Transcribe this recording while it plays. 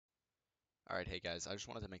Alright, hey guys, I just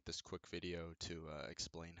wanted to make this quick video to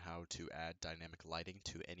explain how to add dynamic lighting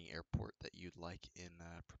to any airport that you'd like in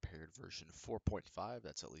prepared version 4.5.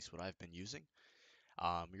 That's at least what I've been using.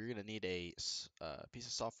 You're going to need a piece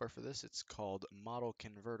of software for this. It's called Model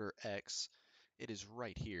Converter X. It is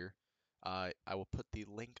right here. I will put the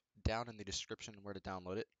link down in the description where to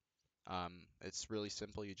download it. It's really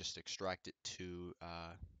simple. You just extract it to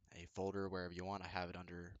a folder wherever you want. I have it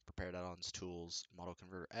under Prepared Add-ons, Tools, Model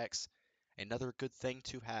Converter X. Another good thing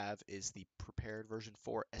to have is the Prepared version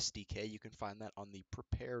 4 SDK. You can find that on the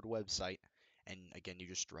Prepared website. And again, you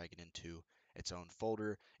just drag it into its own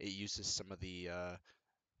folder. It uses some of the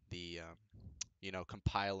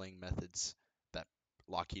compiling methods that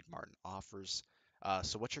Lockheed Martin offers.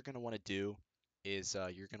 So what you're going to want to do is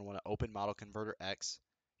you're going to want to open Model Converter X.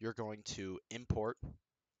 You're going to import.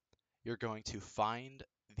 You're going to find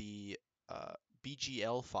the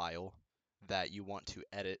BGL file that you want to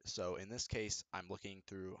edit. So in this case, I'm looking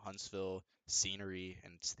through Huntsville scenery,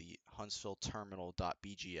 and it's the Huntsville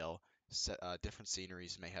terminal.bgl. Different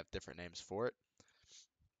sceneries may have different names for it.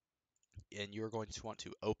 And you're going to want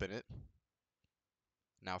to open it.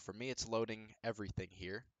 Now for me, it's loading everything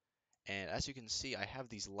here. And as you can see, I have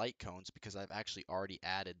these light cones because I've actually already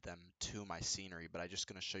added them to my scenery, but I'm just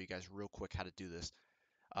going to show you guys real quick how to do this.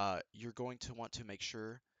 You're going to want to make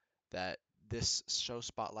sure that this show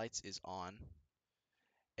spotlights is on,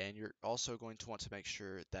 and you're also going to want to make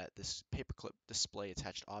sure that this paperclip display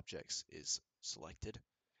attached objects is selected,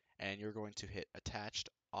 and you're going to hit attached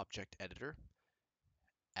object editor,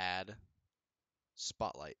 add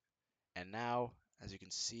spotlight. And now, as you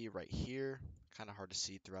can see right here, kind of hard to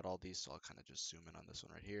see throughout all these, so I'll kind of just zoom in on this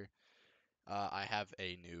one right here. I have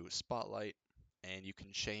a new spotlight, and you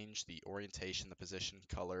can change the orientation, the position,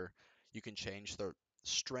 color. You can change the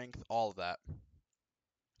strength, all of that,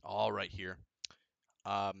 all right here.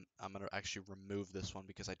 I'm going to actually remove this one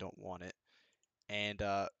because I don't want it. And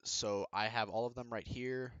so I have all of them right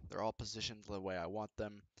here. They're all positioned the way I want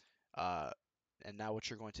them. Uh, and now what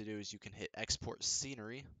you're going to do is you can hit export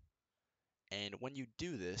scenery. And when you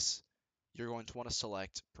do this, you're going to want to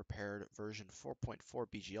select prepared version 4.4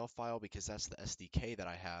 BGL file because that's the SDK that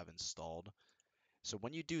I have installed. So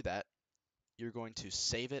when you do that, you're going to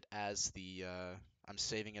save it as I'm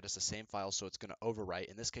saving it as the same file, so it's going to overwrite.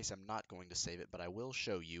 In this case, I'm not going to save it, but I will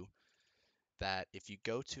show you that if you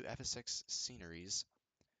go to FSX Sceneries,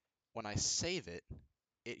 when I save it,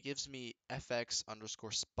 it gives me fx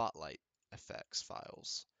underscore spotlight fx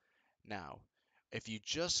files. Now, if you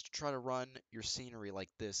just try to run your scenery like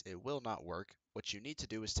this, it will not work. What you need to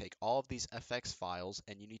do is take all of these FX files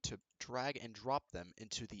and you need to drag and drop them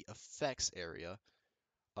into the effects area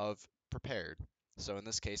of prepared. So in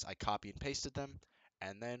this case, I copy and pasted them.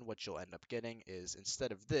 And then what you'll end up getting is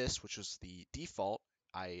instead of this, which was the default,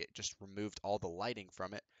 I just removed all the lighting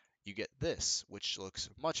from it. You get this, which looks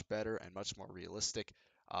much better and much more realistic.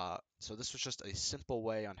 So this was just a simple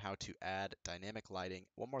way on how to add dynamic lighting.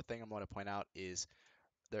 One more thing I want to point out is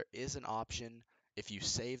there is an option if you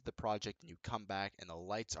save the project and you come back and the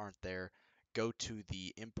lights aren't there, go to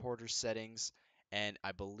the importer settings, and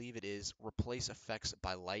I believe it is replace effects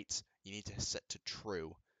by lights. You need to set to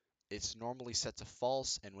true. It's normally set to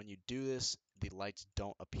false, and when you do this, the lights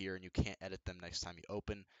don't appear and you can't edit them next time you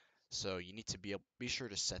open. So you need to be sure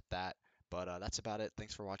to set that. But that's about it.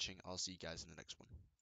 Thanks for watching. I'll see you guys in the next one.